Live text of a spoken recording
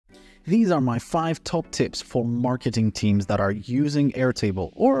These are my 5 top tips for marketing teams that are using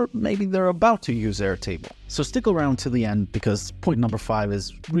Airtable, or maybe they're about to use Airtable. So stick around to the end because point number 5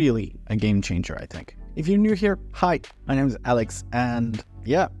 is really a game changer, I think. If you're new here, hi, my name is Alex, and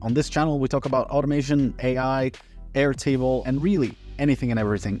yeah, on this channel we talk about automation, AI, Airtable, and really anything and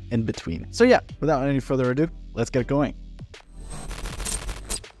everything in between. So yeah, without any further ado, let's get going.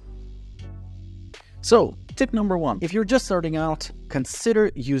 So, tip number 1, if you're just starting out,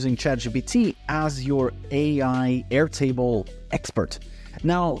 consider using ChatGPT as your AI Airtable expert.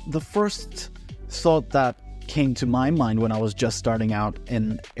 Now, the first thought that came to my mind when I was just starting out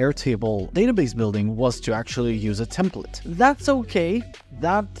in Airtable database building was to actually use a template. That's okay,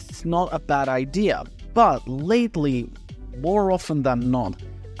 that's not a bad idea, but lately, more often than not,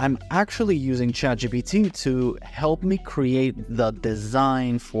 I'm actually using ChatGPT to help me create the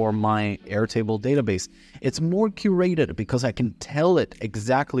design for my Airtable database. It's more curated because I can tell it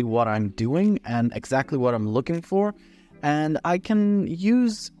exactly what I'm doing and exactly what I'm looking for, and I can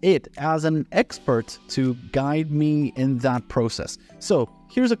use it as an expert to guide me in that process. So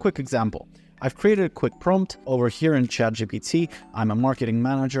here's a quick example. I've created a quick prompt over here in ChatGPT. I'm a marketing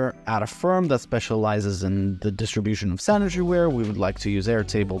manager at a firm that specializes in the distribution of sanitary ware. We would like to use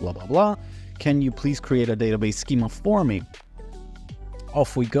Airtable, blah, blah, blah. Can you please create a database schema for me?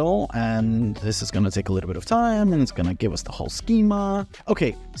 Off we go, and this is going to take a little bit of time, and it's going to give us the whole schema.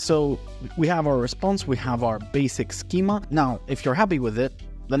 Okay, so we have our response, we have our basic schema. Now, if you're happy with it,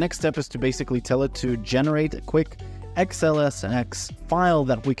 the next step is to basically tell it to generate a quick XLSX file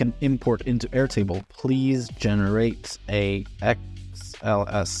that we can import into Airtable. Please generate a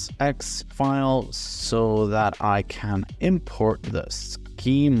XLSX file so that I can import the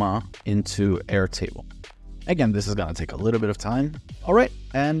schema into Airtable. Again, this is going to take a little bit of time. All right,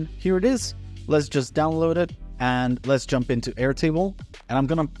 and here it is. Let's just download it and let's jump into Airtable. And I'm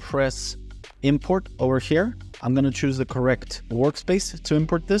going to press import over here. I'm going to choose the correct workspace to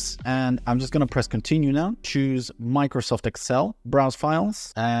import this, and I'm just going to press continue now. Choose Microsoft Excel, browse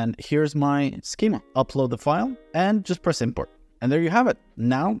files, and here's my schema. Upload the file and just press import. And there you have it.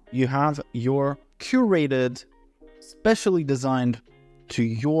 Now you have your curated, specially designed to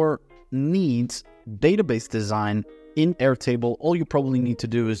your needs database design in Airtable. All you probably need to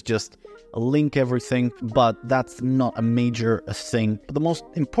do is just link everything, but that's not a major thing. But the most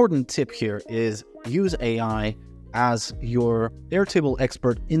important tip here is use AI as your Airtable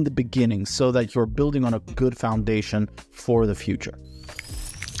expert in the beginning so that you're building on a good foundation for the future.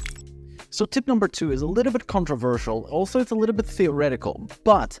 So tip number 2 is a little bit controversial. Also, it's a little bit theoretical,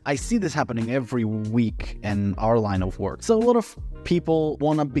 but I see this happening every week in our line of work. So a lot of people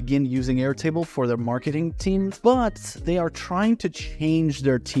want to begin using Airtable for their marketing teams, but they are trying to change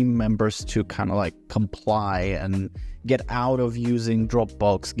their team members to kind of like comply and get out of using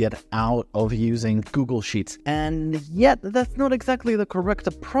Dropbox, get out of using Google Sheets. And yet that's not exactly the correct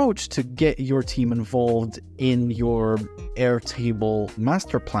approach to get your team involved in your Airtable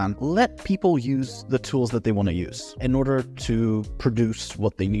master plan. Let people use the tools that they want to use in order to produce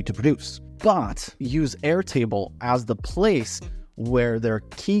what they need to produce. But use Airtable as the place where their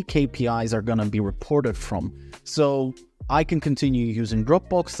key KPIs are going to be reported from. So I can continue using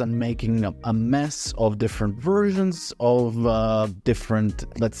Dropbox and making a mess of different versions of different,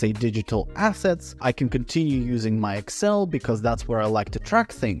 let's say, digital assets. I can continue using my Excel because that's where I like to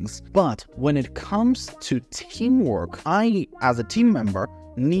track things. But when it comes to teamwork, I, as a team member,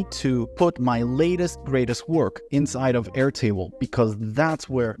 need to put my latest, greatest work inside of Airtable because that's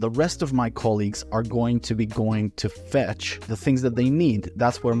where the rest of my colleagues are going to fetch the things that they need.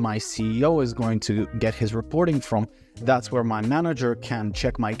 That's where my CEO is going to get his reporting from. That's where my manager can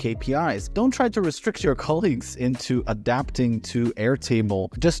check my KPIs. Don't try to restrict your colleagues into adapting to Airtable.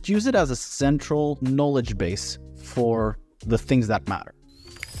 Just use it as a central knowledge base for the things that matter.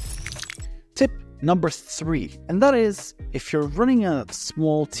 Tip number 3, and that is if you're running a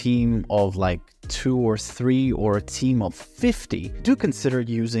small team of like 2 or 3 or a team of 50, do consider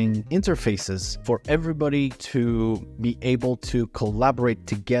using interfaces for everybody to be able to collaborate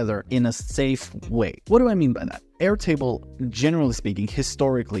together in a safe way. What do I mean by that? Airtable, generally speaking,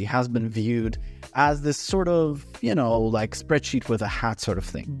 historically has been viewed as this sort of, like spreadsheet with a hat sort of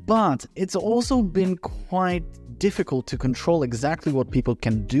thing. But it's also been quite difficult to control exactly what people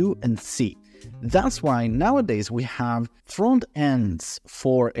can do and see. That's why nowadays we have front ends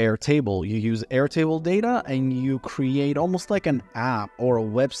for Airtable. You use Airtable data and you create almost like an app or a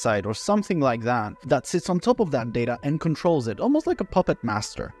website or something like that that sits on top of that data and controls it, almost like a puppet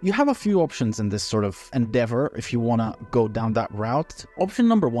master. You have a few options in this sort of endeavor if you want to go down that route. Option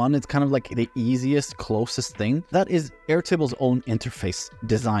number 1 is kind of like the easiest, closest thing. That is Airtable's own interface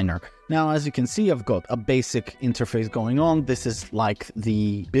designer. Now, as you can see, I've got a basic interface going on. This is like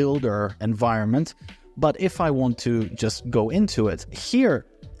the builder environment. But if I want to just go into it, here,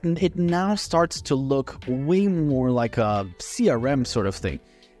 it now starts to look way more like a CRM sort of thing.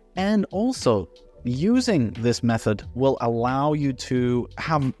 And also, using this method will allow you to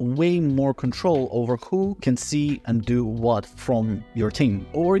have way more control over who can see and do what from your team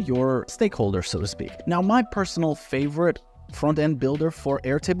or your stakeholders, so to speak. Now, my personal favorite front-end builder for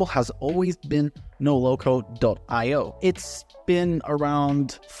Airtable has always been noloco.io. It's been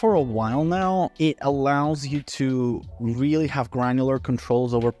around for a while now. It allows you to really have granular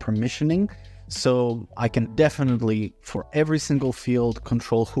controls over permissioning. So I can definitely, for every single field,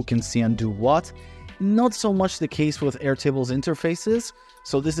 control who can see and do what. Not so much the case with Airtable's interfaces.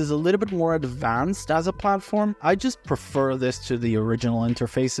 So this is a little bit more advanced as a platform. I just prefer this to the original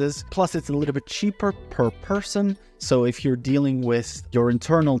interfaces. Plus, it's a little bit cheaper per person. So if you're dealing with your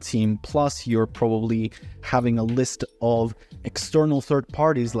internal team, plus you're probably having a list of external third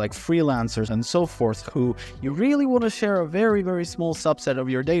parties like freelancers and so forth, who you really want to share a very, very small subset of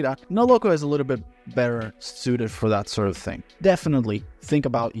your data, Noloco is a little bit better suited for that sort of thing. Definitely think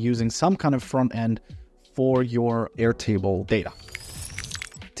about using some kind of front end for your Airtable data.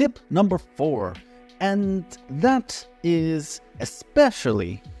 Tip number 4, and that is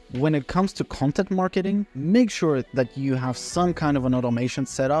especially when it comes to content marketing, make sure that you have some kind of an automation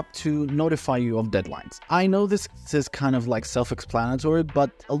set up to notify you of deadlines. I know this is kind of like self-explanatory,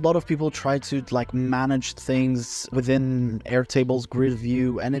 but a lot of people try to like manage things within Airtable's grid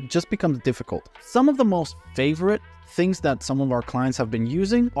view, and it just becomes difficult. Some of the most favorite things that some of our clients have been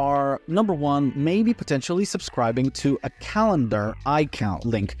using are, number one, maybe potentially subscribing to a calendar iCal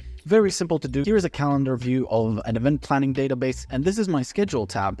link. Very simple to do. Here's a calendar view of an event planning database, and this is my schedule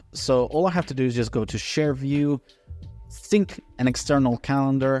tab. So all I have to do is just go to share view, sync an external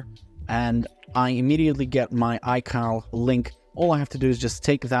calendar, and I immediately get my iCal link. All I have to do is just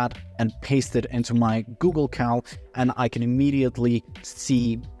take that and paste it into my Google Cal, and I can immediately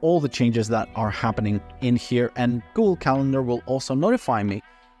see all the changes that are happening in here. And Google Calendar will also notify me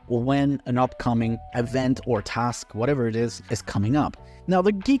when an upcoming event or task, whatever it is coming up. Now,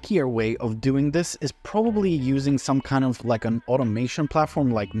 the geekier way of doing this is probably using some kind of like an automation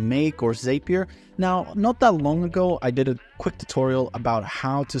platform like Make or Zapier. Now, not that long ago, I did a quick tutorial about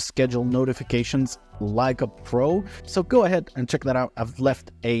how to schedule notifications like a pro. So go ahead and check that out. I've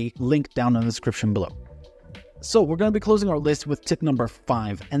left a link down in the description below. So we're going to be closing our list with tip number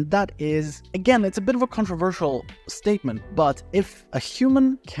 5, and that is, again, it's a bit of a controversial statement, but if a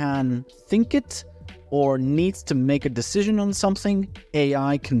human can think it or needs to make a decision on something,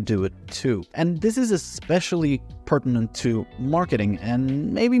 AI can do it too. And this is especially pertinent to marketing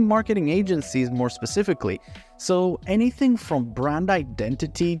and maybe marketing agencies more specifically. So anything from brand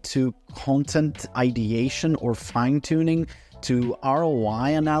identity to content ideation or fine-tuning to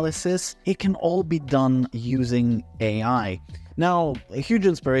ROI analysis, it can all be done using AI. Now, a huge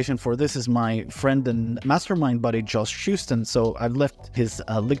inspiration for this is my friend and mastermind buddy, Josh Houston. So I've left his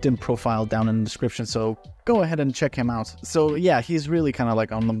LinkedIn profile down in the description. So go ahead and check him out. So yeah, he's really kind of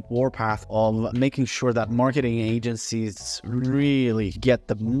like on the warpath of making sure that marketing agencies really get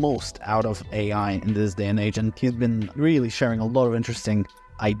the most out of AI in this day and age. And he's been really sharing a lot of interesting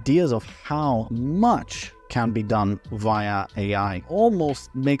ideas of how much can be done via AI.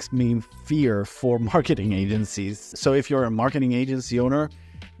 Almost makes me fear for marketing agencies. So if you're a marketing agency owner,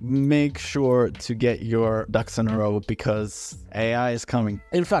 make sure to get your ducks in a row because AI is coming.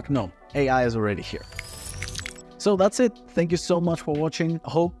 In fact, no, AI is already here. So that's it. Thank you so much for watching.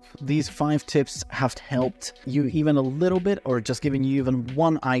 Hope these 5 tips have helped you even a little bit or just giving you even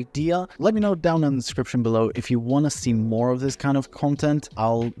one idea. Let me know down in the description below if you want to see more of this kind of content.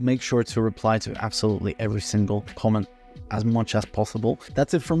 I'll make sure to reply to absolutely every single comment as much as possible.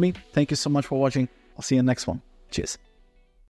 That's it from me. Thank you so much for watching. I'll see you in the next one. Cheers.